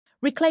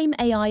Reclaim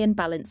AI and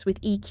balance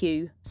with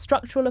EQ,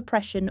 structural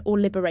oppression or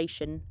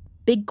liberation.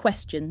 Big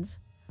questions.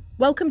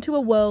 Welcome to a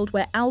world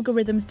where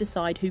algorithms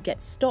decide who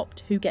gets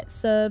stopped, who gets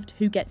served,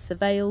 who gets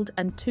surveilled,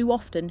 and too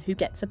often who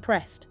gets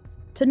oppressed.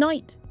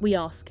 Tonight, we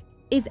ask,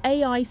 is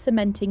AI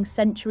cementing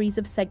centuries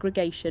of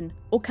segregation,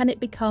 or can it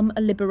become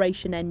a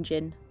liberation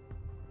engine?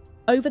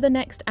 Over the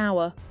next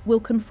hour, we'll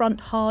confront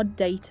hard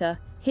data,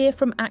 hear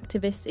from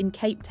activists in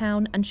Cape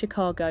Town and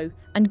Chicago,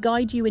 and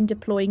guide you in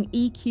deploying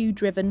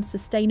EQ-driven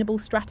sustainable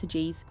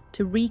strategies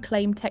to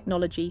reclaim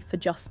technology for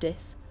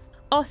justice.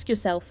 Ask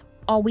yourself,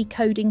 are we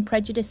coding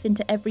prejudice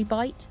into every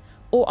byte?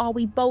 Or are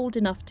we bold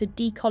enough to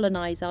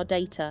decolonize our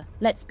data?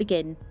 Let's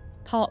begin.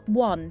 Part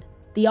 1.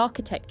 The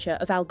architecture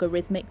of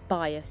algorithmic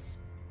bias.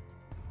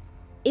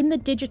 In the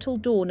digital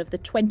dawn of the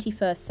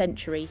 21st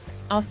century,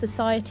 our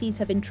societies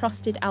have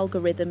entrusted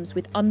algorithms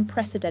with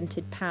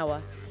unprecedented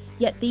power.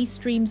 Yet these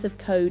streams of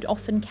code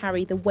often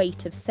carry the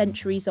weight of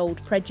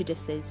centuries-old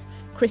prejudices,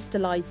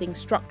 crystallizing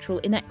structural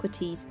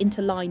inequities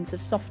into lines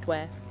of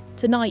software.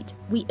 Tonight,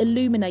 we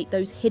illuminate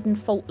those hidden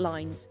fault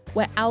lines,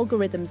 where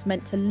algorithms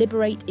meant to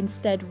liberate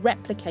instead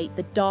replicate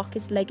the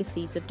darkest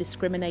legacies of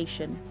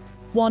discrimination.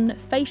 1.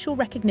 Facial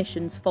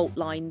recognition's fault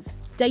lines.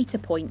 Data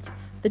point.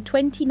 The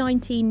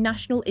 2019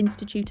 National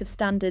Institute of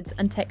Standards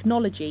and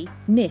Technology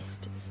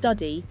 (NIST)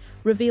 study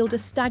revealed a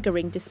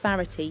staggering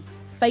disparity.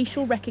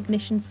 Facial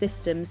recognition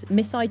systems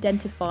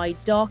misidentified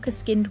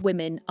darker-skinned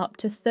women up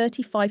to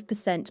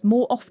 35%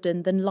 more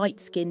often than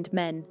light-skinned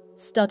men.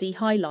 Study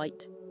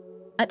highlight.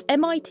 At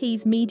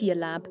MIT's Media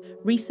Lab,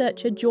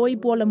 researcher Joy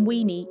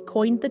Buolamwini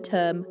coined the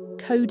term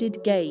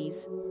coded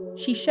gaze.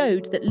 She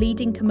showed that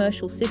leading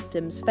commercial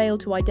systems fail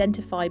to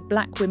identify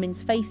black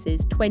women's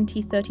faces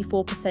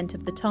 20–34%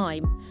 of the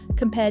time,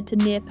 compared to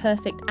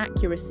near-perfect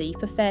accuracy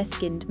for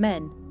fair-skinned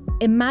men.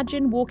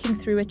 Imagine walking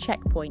through a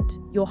checkpoint,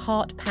 your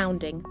heart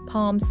pounding,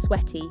 palms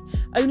sweaty,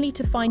 only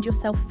to find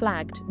yourself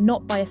flagged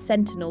not by a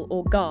sentinel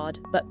or guard,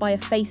 but by a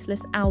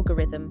faceless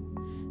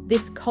algorithm.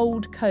 This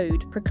cold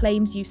code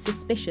proclaims you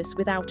suspicious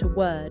without a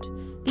word.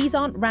 These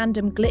aren't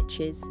random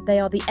glitches, they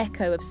are the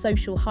echo of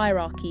social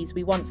hierarchies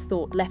we once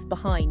thought left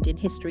behind in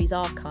history's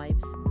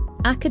archives.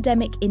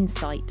 Academic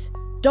insight.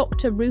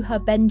 Dr.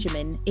 Ruha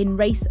Benjamin, in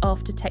Race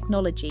After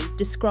Technology,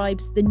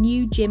 describes the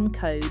new Jim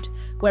Code,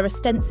 where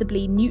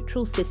ostensibly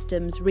neutral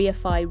systems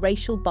reify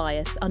racial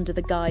bias under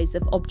the guise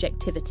of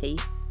objectivity.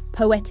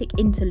 Poetic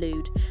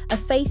interlude. A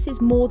face is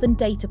more than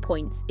data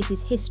points, it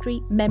is history,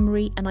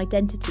 memory, and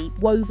identity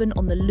woven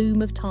on the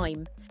loom of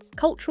time.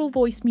 Cultural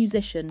voice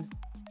musician.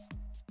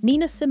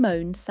 Nina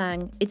Simone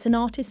sang, "It's an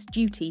artist's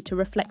duty to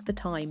reflect the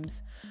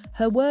times."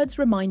 Her words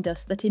remind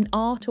us that in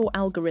art or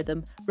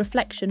algorithm,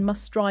 reflection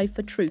must strive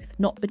for truth,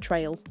 not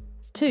betrayal.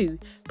 2.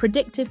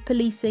 Predictive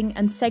policing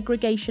and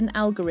segregation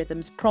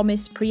algorithms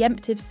promise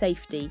preemptive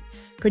safety.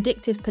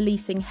 Predictive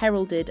policing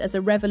heralded as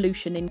a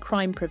revolution in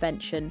crime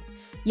prevention,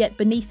 yet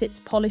beneath its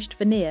polished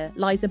veneer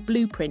lies a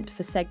blueprint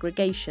for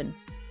segregation.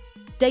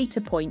 Data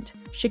point,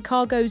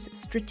 Chicago's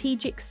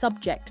Strategic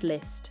Subject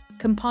List,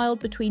 compiled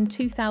between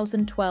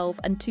 2012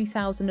 and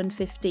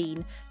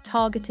 2015,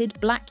 targeted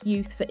black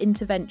youth for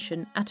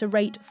intervention at a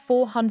rate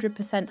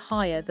 400%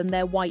 higher than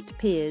their white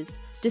peers,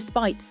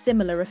 despite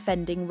similar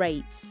offending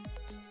rates.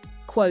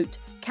 Quote,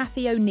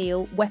 Cathy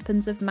O'Neill,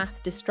 Weapons of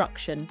Math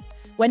Destruction.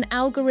 When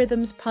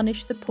algorithms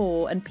punish the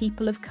poor and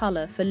people of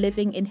colour for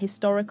living in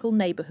historical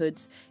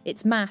neighbourhoods,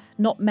 it's math,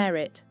 not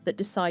merit, that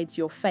decides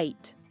your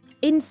fate.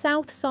 In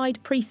Southside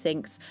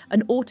precincts,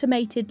 an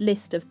automated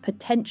list of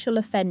potential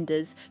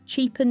offenders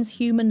cheapens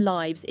human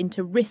lives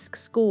into risk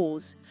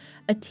scores.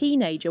 A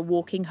teenager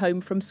walking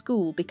home from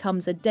school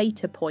becomes a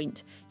data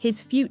point,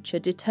 his future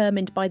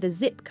determined by the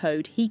zip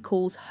code he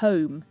calls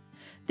home.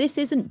 This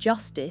isn't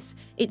justice,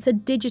 it's a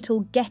digital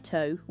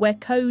ghetto where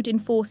code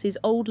enforces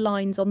old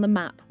lines on the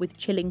map with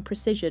chilling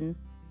precision.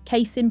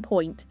 Case in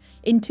point,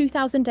 in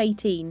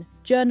 2018,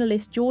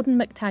 journalist Jordan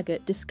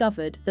McTaggart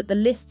discovered that the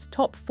list's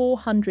top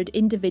 400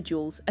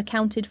 individuals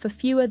accounted for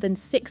fewer than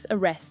 6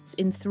 arrests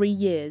in 3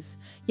 years,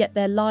 yet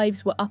their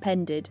lives were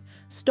upended,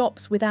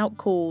 stops without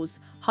cause,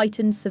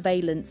 heightened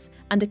surveillance,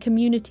 and a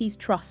community's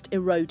trust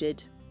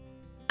eroded.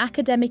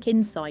 Academic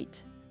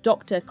insight.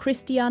 Dr.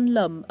 Christian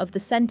Lum of the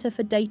Center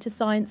for Data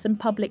Science and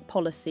Public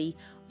Policy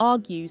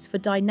argues for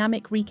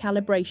dynamic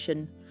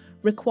recalibration,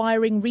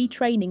 requiring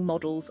retraining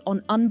models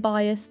on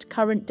unbiased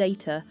current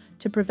data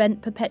to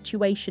prevent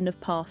perpetuation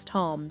of past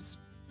harms.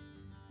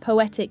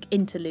 Poetic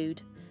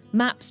interlude.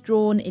 Maps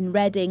drawn in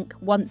red ink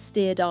once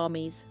steered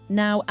armies,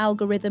 now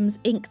algorithms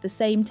ink the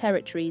same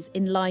territories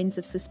in lines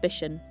of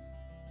suspicion.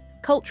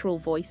 Cultural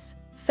voice.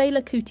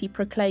 Fela Kuti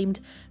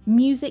proclaimed,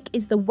 "Music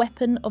is the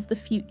weapon of the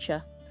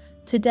future."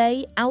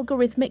 Today,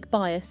 algorithmic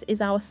bias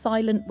is our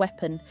silent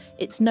weapon.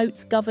 Its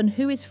notes govern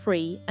who is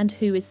free and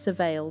who is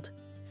surveilled.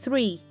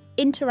 3.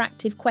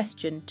 Interactive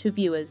question to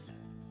viewers.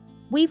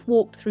 We've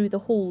walked through the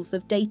halls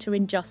of data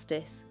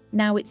injustice.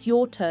 Now it's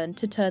your turn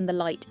to turn the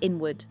light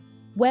inward.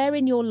 Where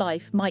in your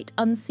life might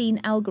unseen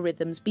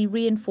algorithms be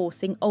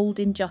reinforcing old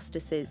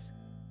injustices?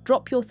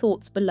 Drop your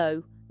thoughts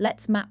below.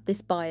 Let's map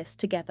this bias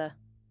together.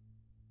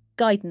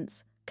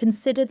 Guidance.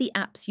 Consider the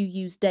apps you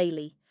use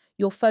daily,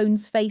 your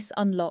phone's face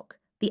unlock,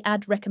 the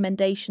ad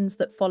recommendations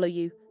that follow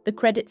you, the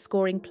credit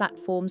scoring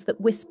platforms that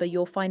whisper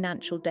your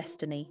financial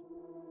destiny.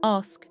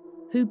 Ask,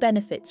 who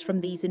benefits from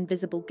these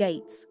invisible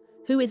gates?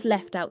 Who is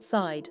left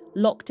outside,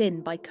 locked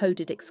in by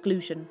coded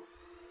exclusion?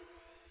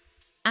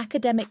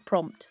 Academic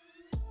prompt.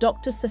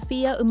 Dr.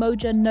 Sophia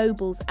Umoja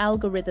Noble's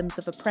Algorithms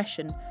of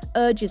Oppression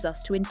urges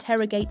us to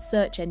interrogate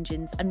search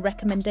engines and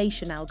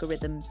recommendation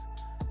algorithms,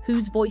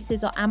 whose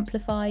voices are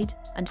amplified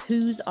and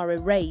whose are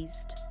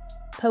erased.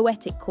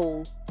 Poetic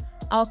call.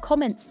 Our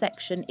comments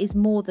section is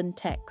more than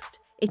text.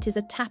 It is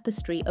a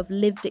tapestry of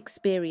lived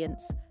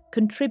experience.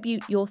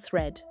 Contribute your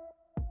thread.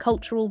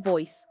 Cultural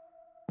voice.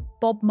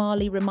 Bob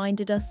Marley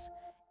reminded us,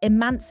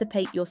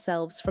 emancipate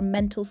yourselves from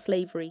mental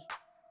slavery.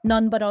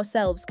 None but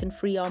ourselves can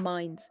free our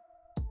minds.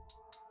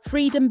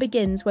 Freedom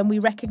begins when we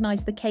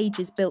recognize the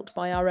cages built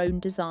by our own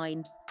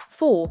design.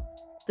 4.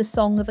 The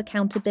Song of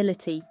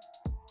Accountability.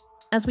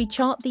 As we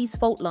chart these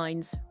fault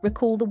lines,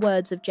 recall the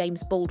words of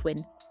James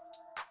Baldwin.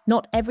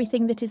 Not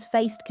everything that is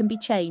faced can be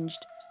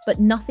changed, but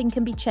nothing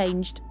can be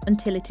changed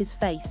until it is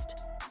faced.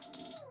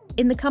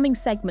 In the coming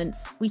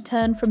segments, we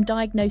turn from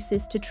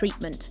diagnosis to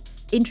treatment,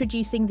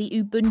 introducing the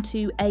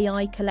Ubuntu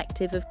AI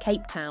Collective of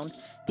Cape Town,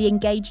 the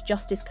Engaged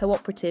Justice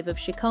Cooperative of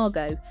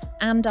Chicago,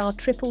 and our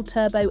triple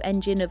turbo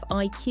engine of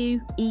IQ,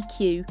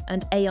 EQ,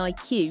 and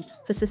AIQ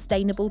for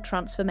sustainable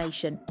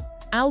transformation.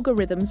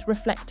 Algorithms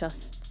reflect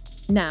us.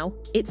 Now,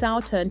 it's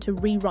our turn to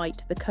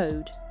rewrite the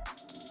code.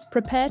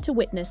 Prepare to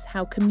witness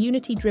how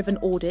community-driven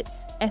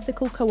audits,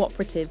 ethical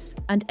cooperatives,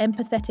 and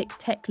empathetic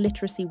tech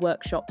literacy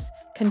workshops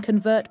can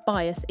convert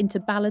bias into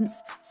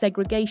balance,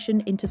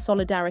 segregation into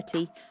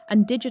solidarity,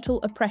 and digital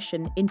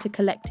oppression into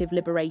collective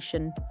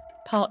liberation.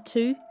 Part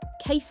 2,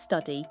 Case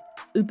Study,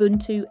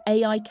 Ubuntu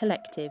AI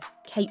Collective,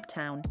 Cape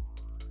Town.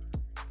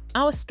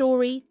 Our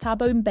story,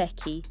 Thabo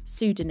Mbeki,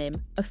 pseudonym,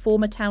 a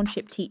former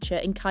township teacher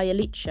in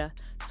Khayelitsha,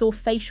 saw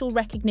facial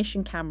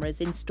recognition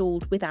cameras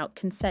installed without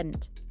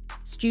consent.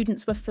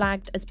 Students were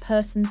flagged as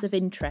persons of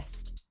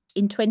interest.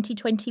 In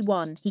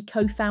 2021, he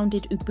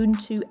co-founded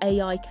Ubuntu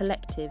AI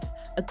Collective,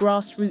 a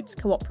grassroots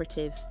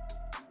cooperative.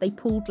 They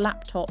pooled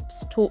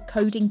laptops, taught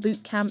coding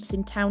boot camps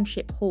in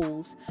township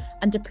halls,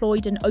 and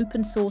deployed an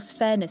open-source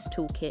fairness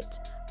toolkit,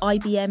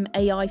 IBM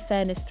AI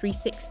Fairness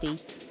 360,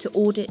 to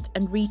audit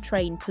and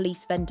retrain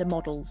police vendor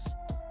models.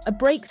 A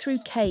breakthrough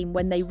came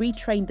when they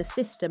retrained the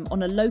system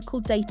on a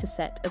local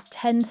dataset of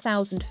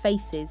 10,000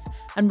 faces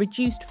and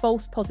reduced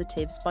false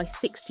positives by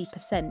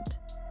 60%.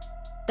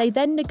 They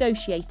then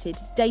negotiated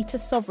data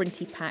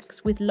sovereignty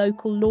pacts with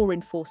local law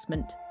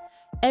enforcement.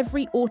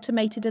 Every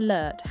automated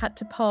alert had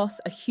to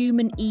pass a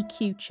human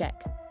EQ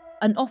check,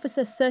 an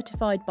officer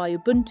certified by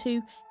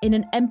Ubuntu in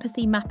an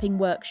empathy mapping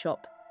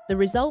workshop. The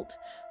result?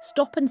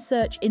 Stop and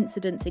search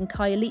incidents in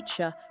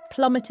Khayelitsha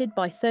plummeted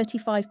by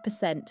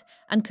 35%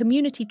 and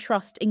community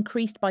trust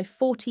increased by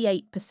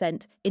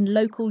 48% in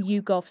local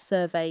YouGov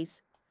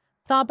surveys.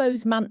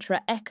 Thabo's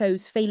mantra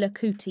echoes Fela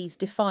Kuti's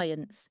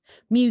defiance.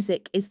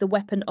 Music is the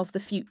weapon of the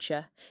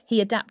future.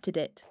 He adapted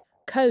it.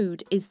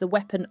 Code is the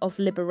weapon of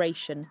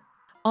liberation.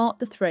 Art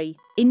the 3,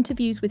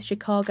 interviews with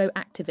Chicago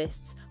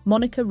activists,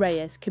 Monica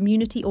Reyes,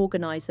 community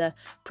organizer,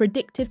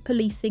 predictive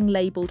policing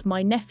labelled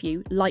my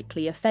nephew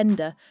likely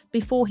offender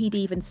before he'd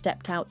even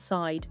stepped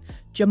outside,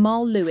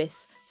 Jamal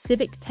Lewis,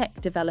 civic tech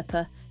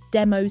developer,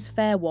 demos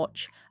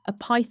Fairwatch, a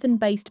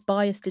Python-based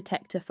bias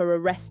detector for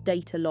arrest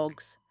data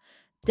logs.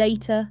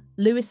 Data,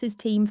 Lewis's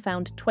team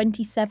found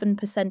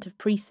 27% of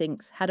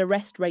precincts had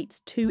arrest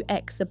rates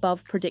 2x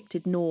above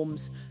predicted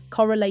norms,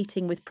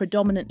 correlating with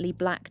predominantly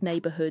black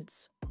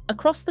neighbourhoods.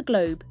 Across the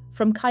globe,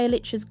 from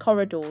Khayelitsha's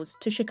corridors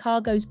to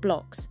Chicago's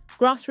blocks,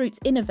 grassroots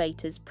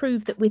innovators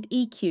prove that with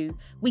EQ,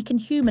 we can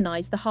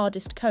humanise the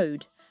hardest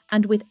code,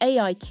 and with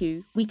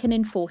AIQ, we can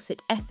enforce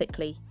it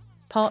ethically.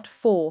 Part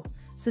 4,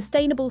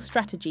 Sustainable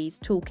Strategies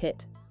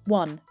Toolkit.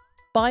 1.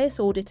 Bias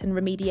Audit and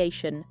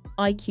Remediation,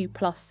 IQ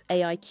plus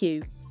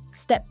AIQ.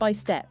 Step by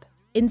step.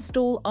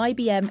 Install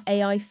IBM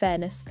AI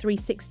Fairness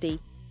 360.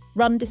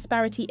 Run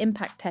disparity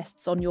impact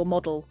tests on your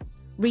model.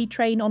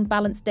 Retrain on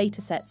balanced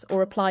datasets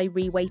or apply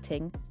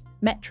reweighting.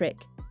 Metric.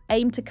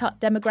 Aim to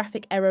cut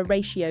demographic error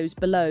ratios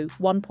below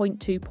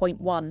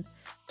 1.2.1.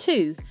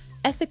 2.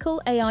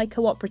 Ethical AI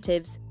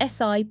Cooperatives,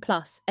 SI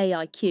plus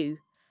AIQ.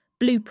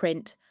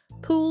 Blueprint.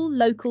 Pool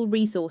local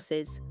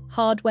resources,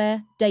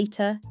 hardware,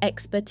 data,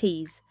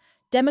 expertise.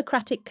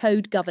 Democratic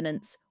code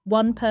governance,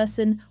 one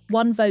person,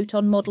 one vote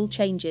on model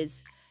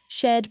changes.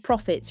 Shared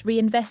profits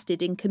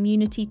reinvested in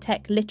community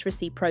tech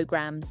literacy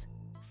programs.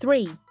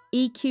 3.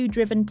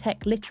 EQ-driven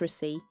tech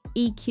literacy,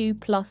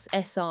 EQ plus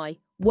SI,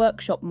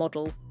 workshop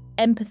model,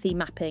 empathy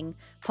mapping,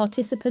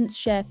 participants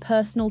share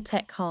personal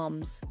tech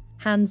harms.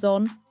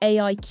 Hands-on,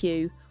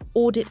 AIQ,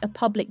 audit a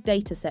public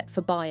dataset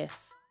for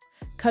bias.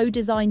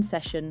 Co-design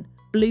session,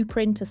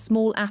 blueprint a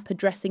small app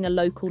addressing a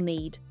local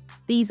need.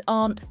 These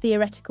aren't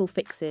theoretical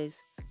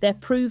fixes. They're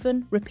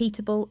proven,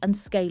 repeatable, and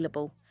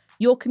scalable.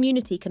 Your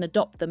community can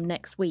adopt them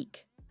next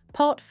week.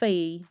 Part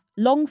 4.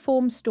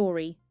 Long-form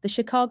story, the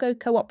Chicago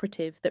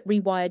cooperative that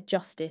rewired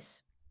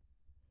justice.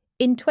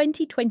 In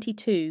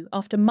 2022,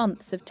 after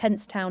months of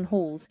tense town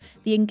halls,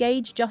 the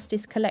Engage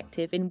Justice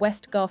Collective in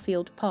West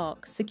Garfield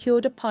Park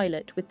secured a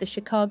pilot with the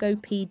Chicago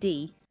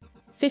PD,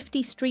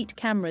 50 street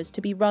cameras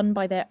to be run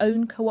by their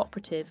own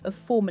cooperative of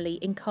formerly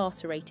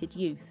incarcerated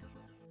youth.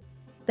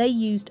 They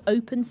used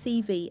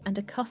OpenCV and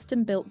a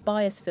custom-built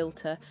bias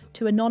filter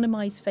to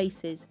anonymize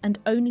faces and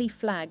only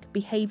flag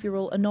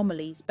behavioral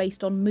anomalies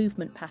based on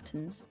movement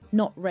patterns,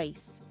 not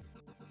race.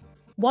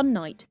 One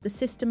night, the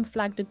system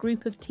flagged a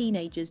group of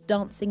teenagers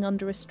dancing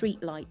under a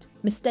streetlight,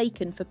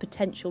 mistaken for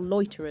potential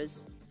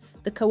loiterers.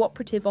 The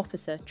cooperative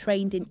officer,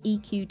 trained in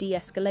EQ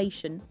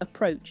de-escalation,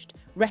 approached,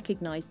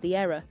 recognized the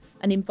error,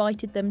 and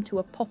invited them to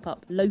a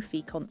pop-up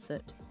Lo-fi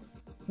concert.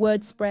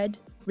 Word spread,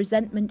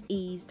 resentment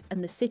eased,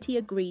 and the city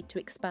agreed to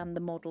expand the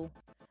model.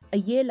 A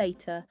year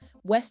later,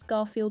 West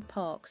Garfield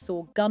Park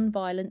saw gun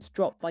violence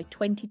drop by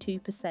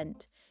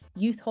 22%,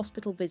 youth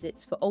hospital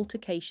visits for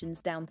altercations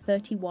down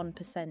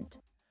 31%.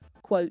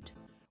 Quote,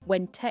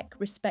 "When tech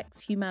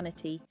respects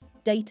humanity,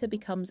 data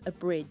becomes a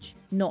bridge,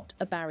 not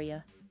a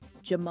barrier."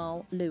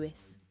 Jamal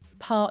Lewis.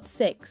 Part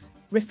 6.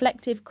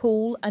 Reflective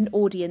Call and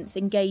Audience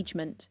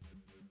Engagement.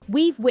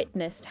 We've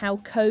witnessed how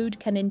code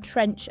can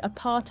entrench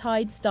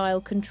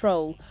apartheid-style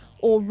control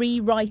or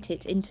rewrite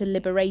it into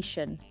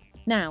liberation.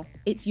 Now,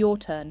 it's your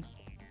turn.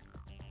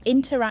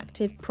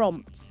 Interactive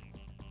prompts.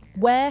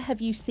 Where have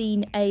you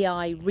seen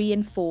AI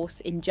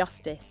reinforce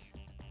injustice?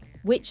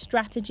 Which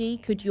strategy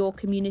could your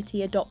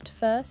community adopt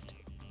first?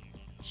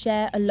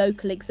 Share a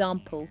local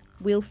example.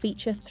 We'll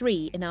feature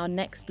 3 in our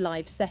next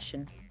live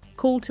session.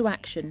 Call to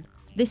action.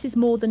 This is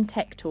more than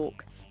tech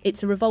talk.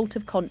 It's a revolt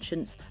of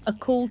conscience, a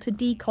call to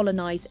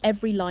decolonize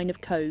every line of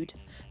code.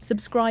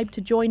 Subscribe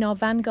to join our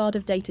vanguard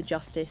of data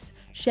justice,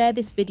 share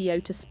this video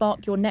to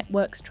spark your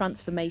network's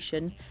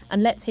transformation,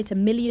 and let's hit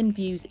 1 million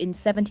views in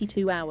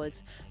 72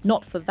 hours,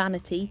 not for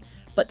vanity,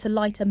 but to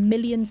light 1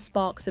 million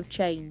sparks of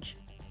change.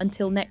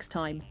 Until next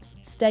time,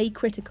 stay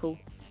critical,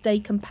 stay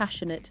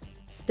compassionate,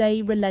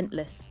 stay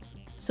relentless.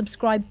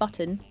 Subscribe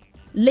button.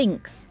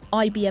 Links: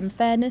 IBM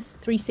Fairness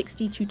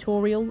 360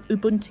 tutorial,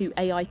 Ubuntu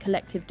AI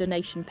Collective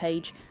donation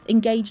page,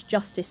 Engage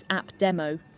Justice app demo.